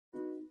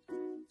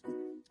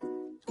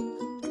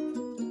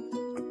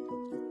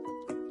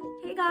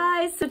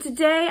Guys, so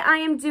today I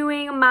am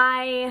doing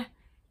my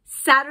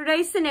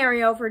Saturday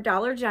scenario for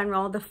Dollar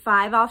General, the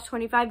 5 off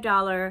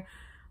 $25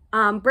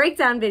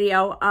 breakdown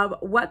video of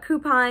what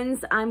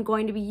coupons I'm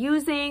going to be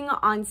using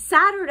on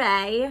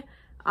Saturday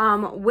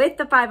with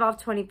the 5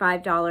 off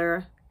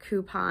 $25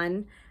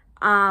 coupon.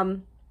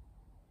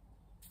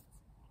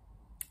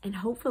 And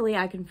hopefully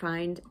I can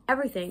find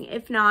everything.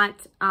 If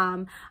not,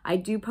 I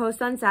do post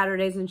on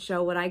Saturdays and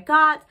show what I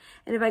got.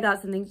 And if I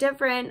got something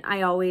different,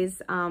 I always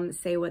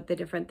say what the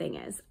different thing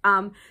is.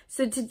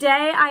 So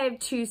today I have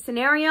 2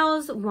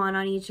 scenarios, one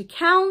on each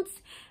account.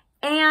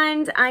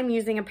 And I'm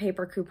using a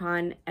paper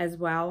coupon as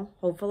well,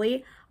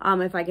 hopefully,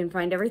 if I can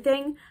find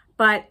everything.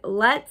 But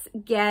let's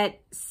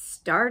get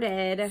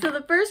started. So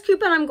the first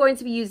coupon I'm going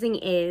to be using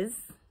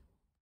is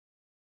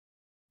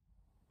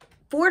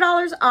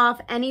 $4 off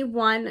any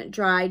one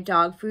dry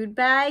dog food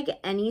bag,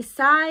 any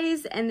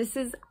size, and this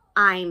is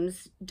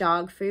Iams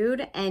dog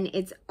food, and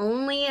it's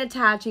only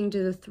attaching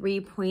to the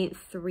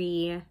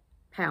 3.3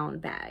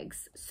 pound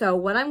bags. So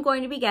what I'm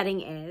going to be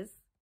getting is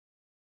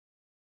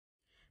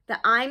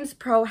the Iams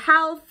Pro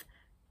Health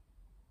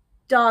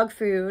dog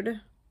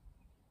food,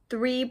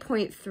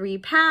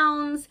 3.3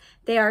 pounds.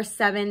 They are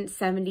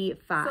 $7.75.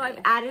 So I've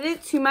added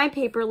it to my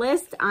paper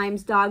list.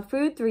 Iams dog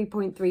food,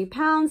 3.3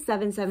 pounds,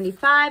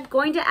 $7.75.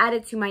 Going to add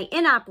it to my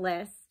in-app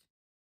list.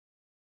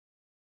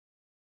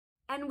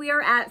 And we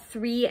are at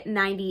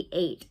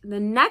 $3.98. The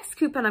next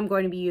coupon I'm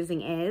going to be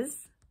using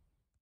is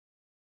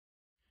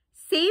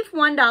save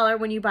 $1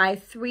 when you buy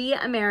 3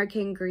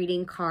 American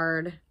greeting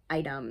card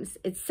items.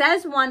 It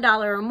says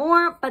 $1 or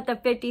more, but the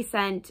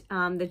 50-cent,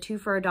 the 2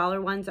 for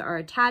 $1 ones are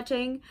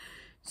attaching.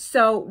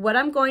 So what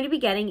I'm going to be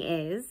getting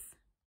is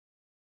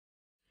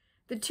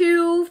the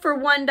 2 for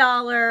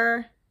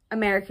 $1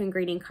 American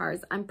greeting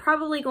cards. I'm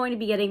probably going to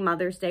be getting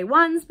Mother's Day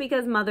ones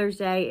because Mother's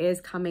Day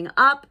is coming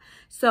up.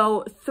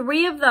 So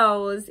 3 of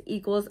those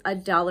equals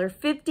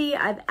 $1.50.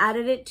 I've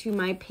added it to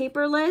my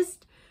paper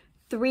list.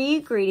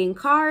 3 greeting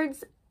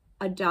cards,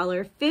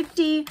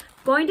 $1.50.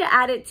 Going to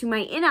add it to my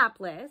in-app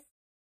list.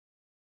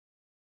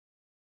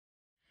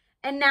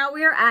 And now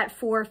we are at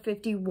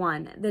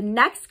 $4.51. The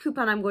next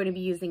coupon I'm going to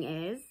be using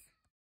is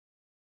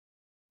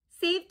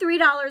save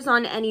 $3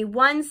 on any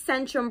one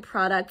Centrum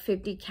product,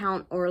 50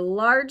 count or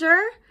larger.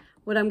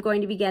 What I'm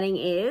going to be getting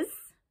is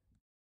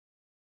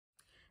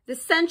the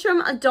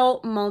Centrum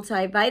Adult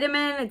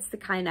Multivitamin. It's the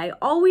kind I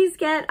always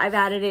get. I've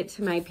added it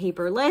to my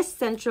paper list.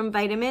 Centrum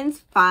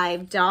Vitamins,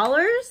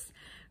 $5.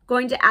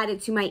 Going to add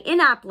it to my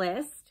in-app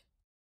list.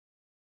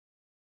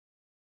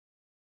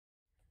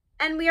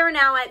 And we are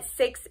now at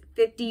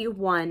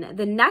 $6.51.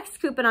 The next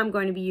coupon I'm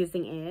going to be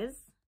using is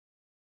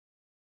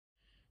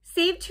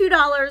save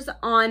 $2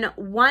 on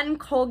one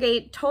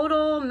Colgate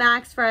Total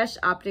Max Fresh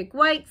Optic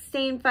White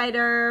Stain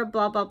Fighter,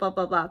 blah, blah, blah,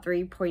 blah, blah,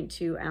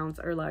 3.2 ounce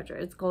or larger.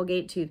 It's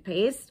Colgate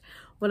toothpaste.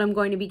 What I'm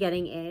going to be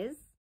getting is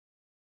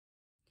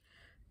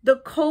the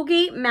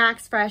Colgate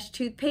Max Fresh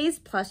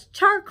toothpaste plus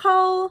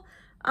charcoal.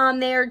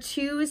 They are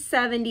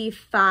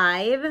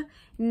 $2.75.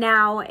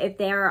 Now, if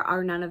there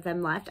are none of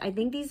them left, I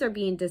think these are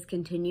being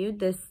discontinued,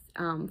 this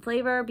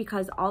flavor,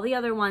 because all the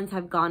other ones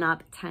have gone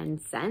up 10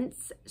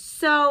 cents.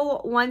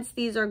 So once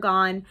these are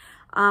gone,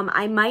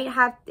 I might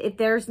have, if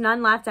there's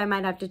none left, I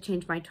might have to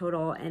change my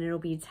total and it'll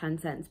be 10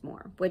 cents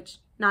more, which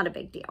not a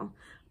big deal.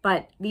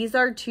 But these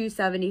are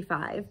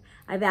 $2.75.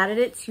 I've added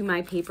it to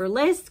my paper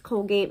list.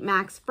 Colgate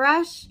Max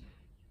Fresh,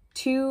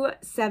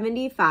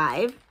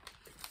 $2.75.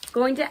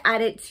 Going to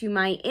add it to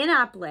my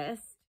in-app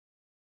list.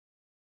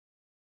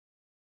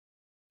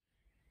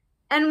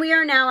 And we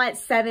are now at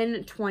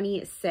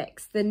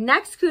 $7.26. The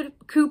next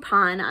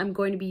coupon I'm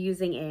going to be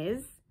using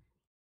is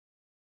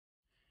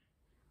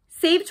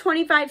save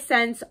 25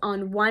 cents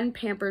on one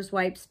Pampers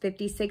Wipes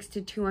 56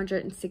 to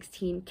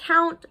 216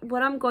 count.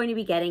 What I'm going to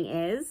be getting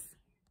is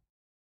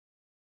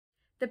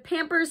the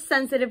Pampers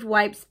Sensitive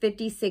Wipes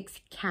 56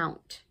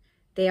 count.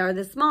 They are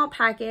the small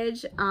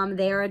package.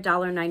 They are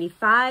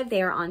 $1.95.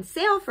 They are on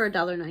sale for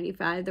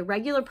 $1.95. The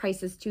regular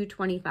price is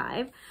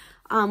 $2.25.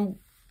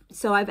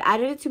 So I've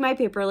added it to my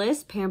paper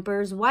list.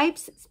 Pampers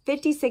Wipes,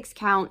 56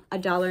 count,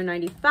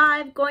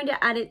 $1.95. Going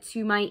to add it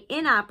to my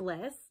in-app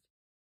list.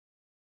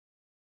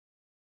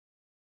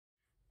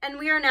 And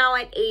we are now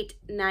at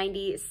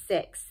 $8.96.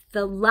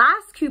 The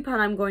last coupon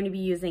I'm going to be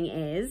using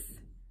is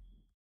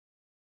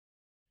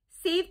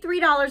save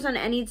 $3 on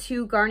any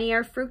 2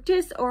 Garnier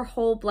Fructis or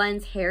Whole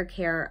Blends hair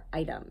care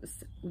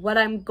items. What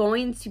I'm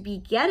going to be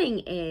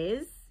getting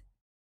is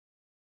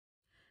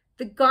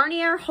the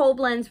Garnier Whole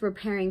Blends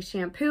Repairing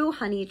Shampoo,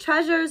 Honey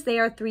Treasures. They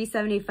are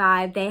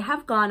 $3.75. They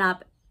have gone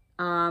up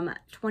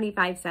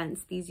 25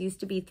 cents. These used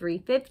to be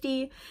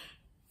 $3.50.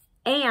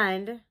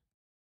 And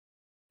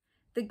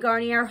the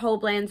Garnier Whole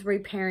Blends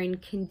Repairing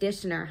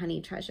Conditioner,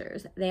 Honey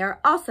Treasures. They are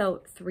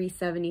also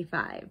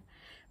 $3.75.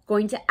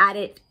 Going to add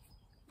it,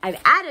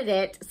 I've added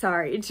it,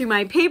 sorry, to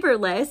my paper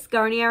list.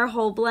 Garnier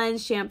Whole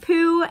Blends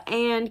Shampoo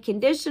and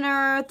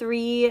Conditioner,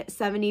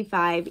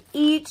 $3.75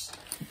 each.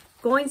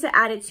 Going to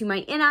add it to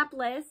my in-app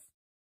list.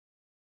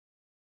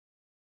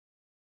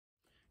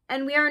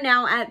 And we are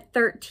now at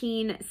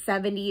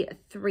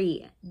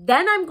 $13.73.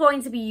 Then I'm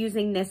going to be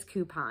using this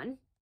coupon.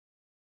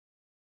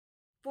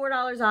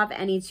 $4 off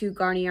any 2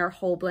 Garnier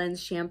Whole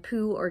Blends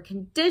shampoo or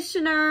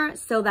conditioner.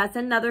 So that's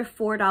another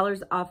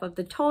 $4 off of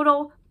the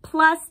total,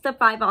 plus the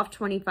 5 off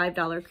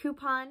 $25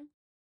 coupon.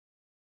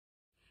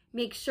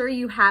 Make sure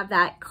you have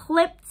that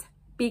clipped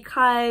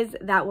because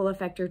that will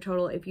affect your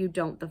total. If you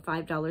don't, the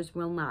 $5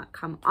 will not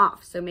come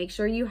off. So make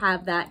sure you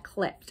have that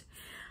clipped.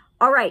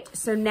 All right,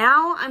 so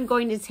now I'm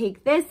going to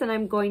take this and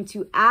I'm going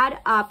to add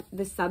up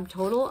the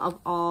subtotal of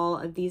all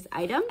of these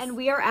items. And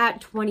we are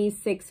at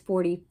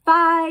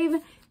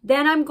 $26.45.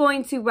 Then I'm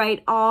going to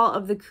write all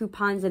of the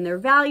coupons and their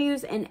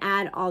values and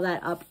add all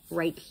that up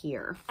right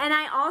here. And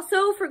I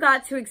also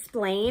forgot to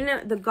explain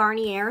the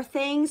Garnier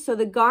thing. So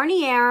the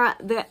Garnier,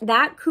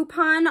 that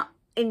coupon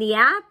in the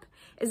app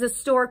is a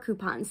store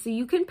coupon. So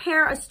you can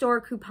pair a store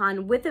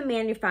coupon with a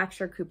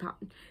manufacturer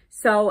coupon.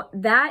 So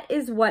that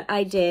is what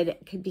I did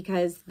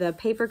because the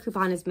paper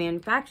coupon is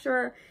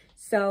manufacturer.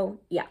 So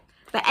yeah.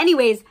 But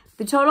anyways,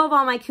 the total of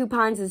all my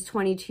coupons is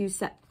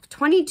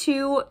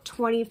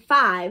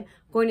 $22.25.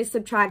 Going to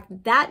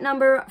subtract that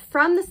number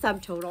from the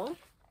subtotal.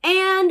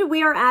 And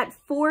we are at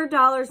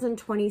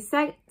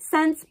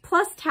 $4.20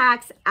 plus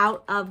tax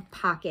out of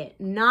pocket.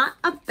 Not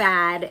a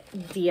bad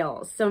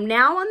deal. So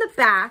now on the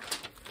back,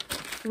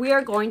 we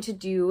are going to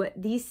do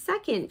the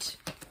second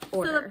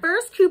order. So the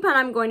first coupon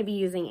I'm going to be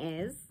using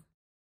is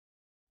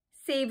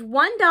save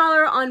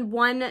 $1 on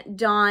 1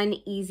 Dawn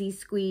Easy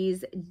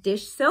Squeeze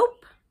dish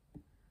soap.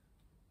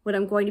 What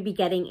I'm going to be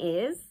getting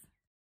is,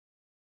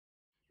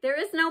 there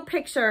is no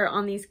picture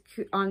on these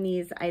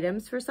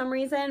items for some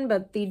reason,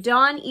 but the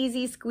Dawn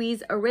Easy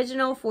Squeeze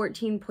Original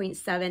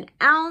 14.7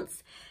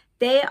 ounce.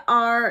 They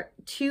are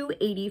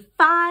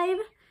 $2.85.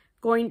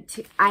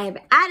 I have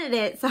added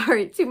it,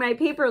 to my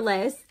paper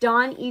list.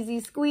 Dawn Easy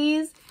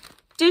Squeeze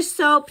dish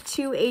soap,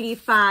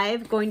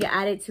 $2.85. Going to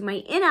add it to my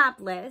in-app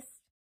list.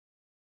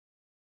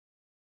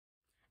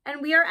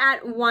 And we are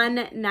at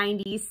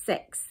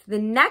 $1.96. The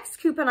next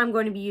coupon I'm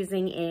going to be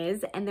using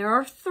is, and there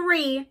are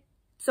 3,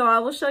 so I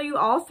will show you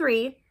all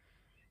 3.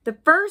 The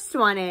first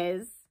one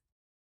is,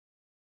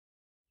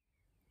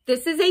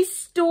 this is a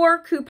store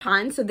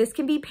coupon, so this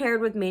can be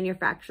paired with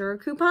manufacturer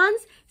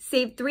coupons.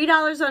 Save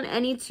 $3 on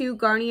any 2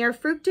 Garnier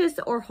Fructis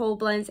or Whole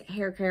Blends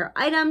hair care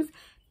items.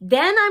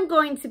 Then I'm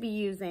going to be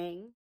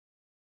using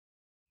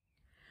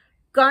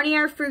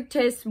Garnier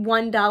Fructis,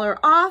 $1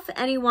 off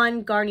any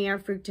 1 Garnier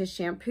Fructis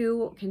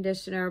shampoo,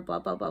 conditioner, blah,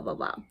 blah, blah, blah,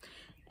 blah.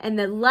 And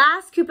the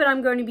last coupon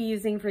I'm going to be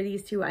using for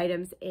these 2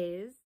 items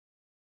is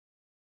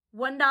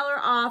 $1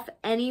 off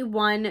any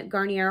 1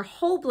 Garnier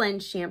Whole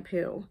Blend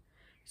shampoo.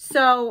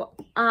 So,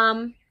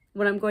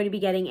 what I'm going to be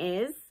getting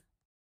is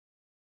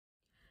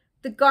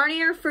the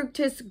Garnier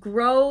Fructis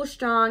Grow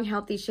Strong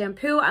Healthy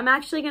Shampoo. I'm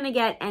actually going to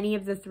get any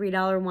of the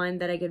 $3 one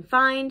that I can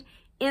find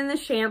in the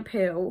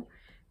shampoo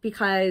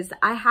because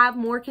I have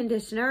more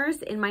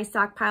conditioners in my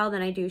stockpile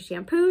than I do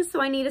shampoos,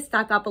 so I need to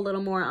stock up a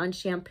little more on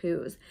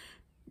shampoos.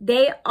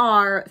 They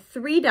are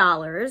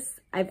 $3.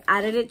 I've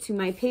added it to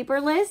my paper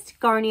list.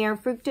 Garnier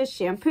Fructis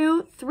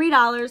shampoo,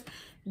 $3.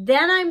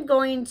 Then I'm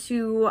going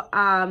to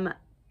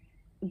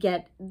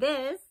get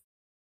this,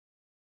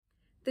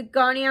 the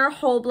Garnier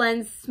Whole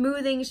Blends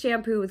Smoothing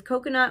Shampoo with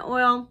Coconut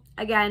Oil.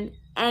 Again,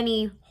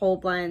 any whole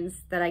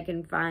blends that I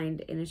can find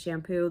in a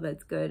shampoo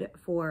that's good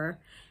for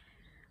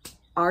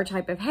our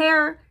type of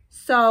hair.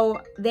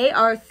 So they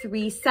are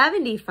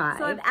 $3.75.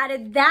 So I've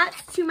added that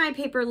to my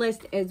paper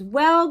list as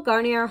well.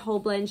 Garnier Whole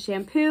Blend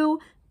Shampoo,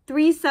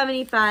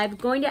 $3.75.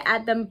 Going to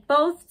add them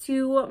both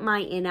to my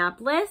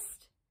in-app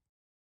list.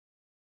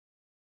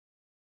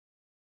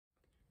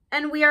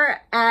 And we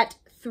are at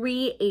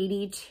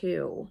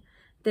 $3.82.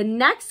 The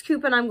next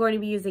coupon I'm going to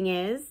be using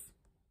is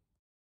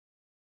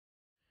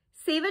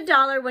save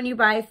 $1 when you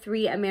buy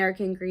 3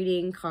 American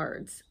greeting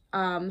cards.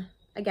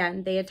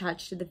 Again, they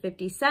attach to the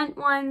 50-cent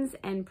ones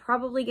and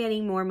probably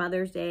getting more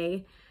Mother's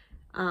Day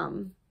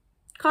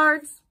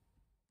cards.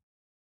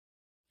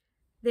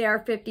 They are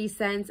 50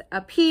 cents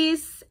a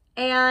piece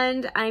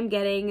and I'm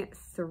getting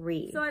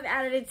 3. So I've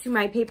added it to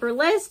my paper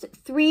list.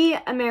 3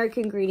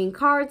 American greeting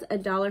cards,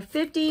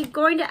 $1.50.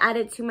 Going to add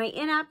it to my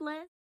in-app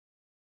list.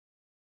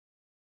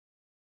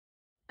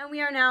 And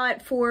we are now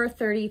at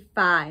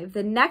 $4.35.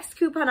 The next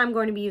coupon I'm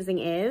going to be using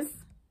is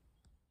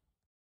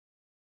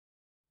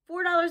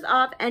 $4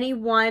 off any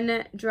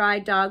 1 dry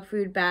dog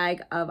food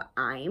bag of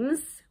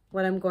Iams.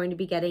 What I'm going to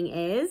be getting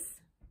is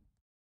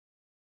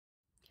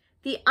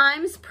the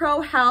Iams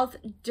Pro Health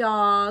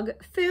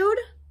dog food.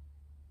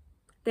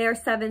 They're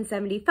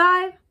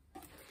 $7.75.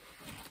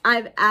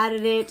 I've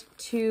added it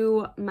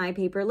to my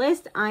paper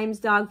list. Iams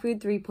dog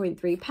food,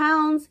 3.3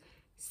 pounds,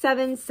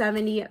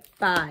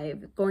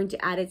 $7.75. Going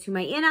to add it to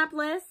my in-app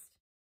list.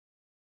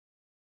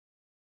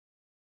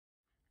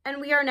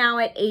 And we are now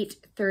at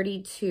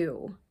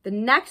 $8.32. The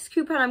next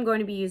coupon I'm going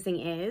to be using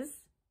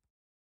is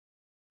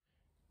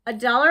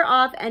 $1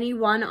 off any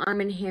 1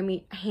 Arm &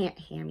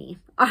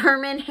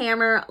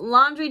 Hammer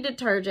laundry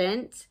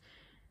detergent.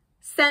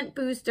 scent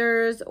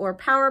boosters or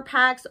power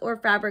packs or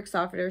fabric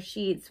softener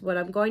sheets. What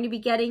I'm going to be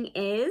getting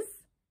is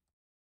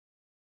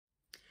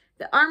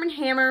the Arm &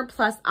 Hammer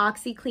plus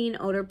OxiClean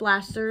Odor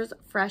Blasters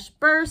Fresh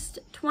Burst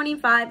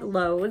 25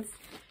 loads.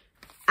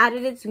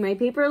 Added it to my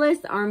paper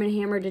list. Arm &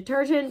 Hammer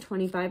detergent,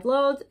 25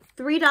 loads,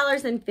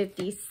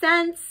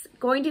 $3.50.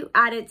 Going to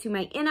add it to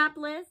my in-app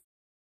list.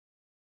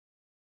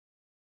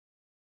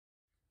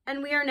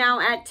 And we are now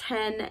at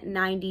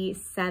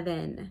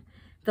 $10.97.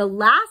 The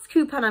last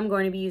coupon I'm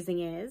going to be using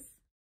is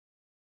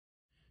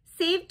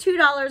save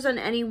 $2 on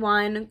any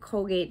one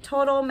Colgate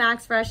Total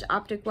Max Fresh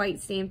Optic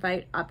White Stain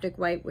Fight Optic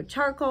White with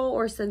charcoal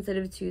or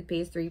sensitive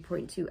toothpaste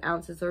 3.2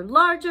 ounces or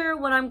larger.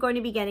 What I'm going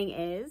to be getting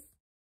is,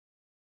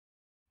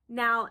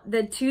 now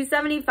the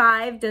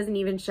 $2.75 doesn't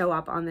even show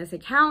up on this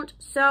account,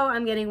 so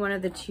I'm getting one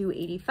of the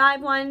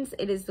 $2.85 ones.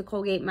 It is the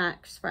Colgate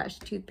Max Fresh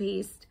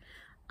toothpaste,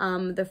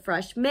 the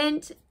Fresh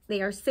Mint.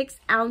 They are 6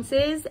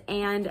 ounces,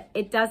 and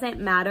it doesn't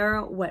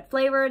matter what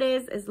flavor it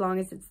is as long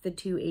as it's the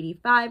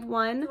 $2.85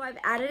 one. So I've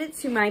added it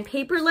to my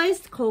paper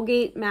list,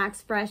 Colgate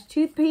Max Fresh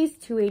toothpaste,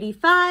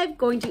 $2.85.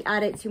 Going to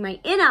add it to my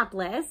in-app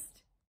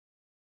list.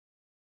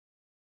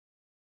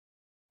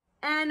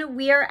 And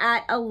we are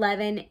at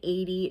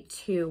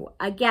 $11.82.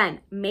 Again,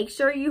 make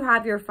sure you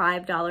have your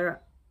 $5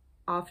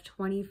 off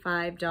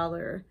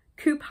 $25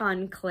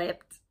 coupon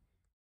clipped.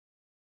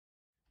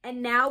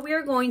 And now we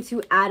are going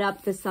to add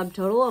up the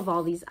subtotal of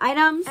all these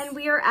items. And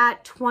we are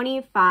at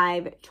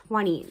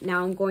 $25.20.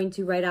 Now I'm going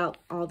to write out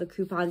all the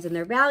coupons and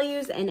their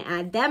values and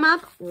add them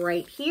up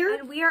right here.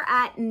 And we are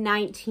at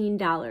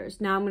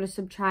 $19. Now I'm going to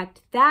subtract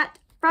that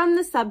from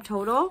the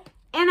subtotal.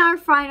 And our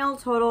final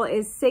total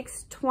is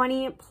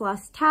 $6.20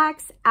 plus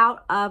tax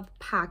out of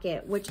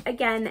pocket, which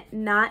again,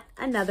 not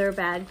another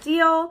bad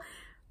deal.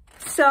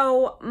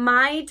 So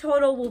my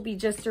total will be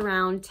just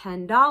around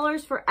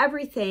 $10 for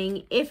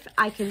everything, if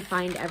I can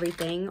find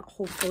everything.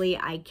 Hopefully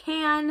I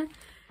can.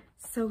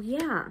 So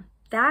yeah,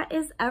 that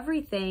is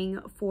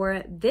everything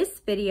for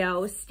this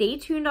video. Stay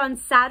tuned on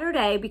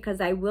Saturday because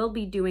I will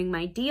be doing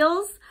my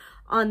deals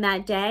on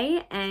that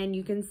day and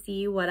you can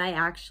see what I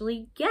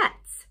actually get.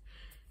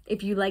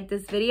 If you like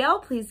this video,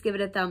 please give it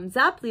a thumbs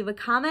up, leave a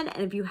comment,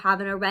 and if you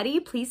haven't already,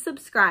 please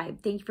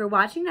subscribe. Thank you for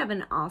watching. Have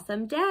an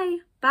awesome day.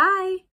 Bye.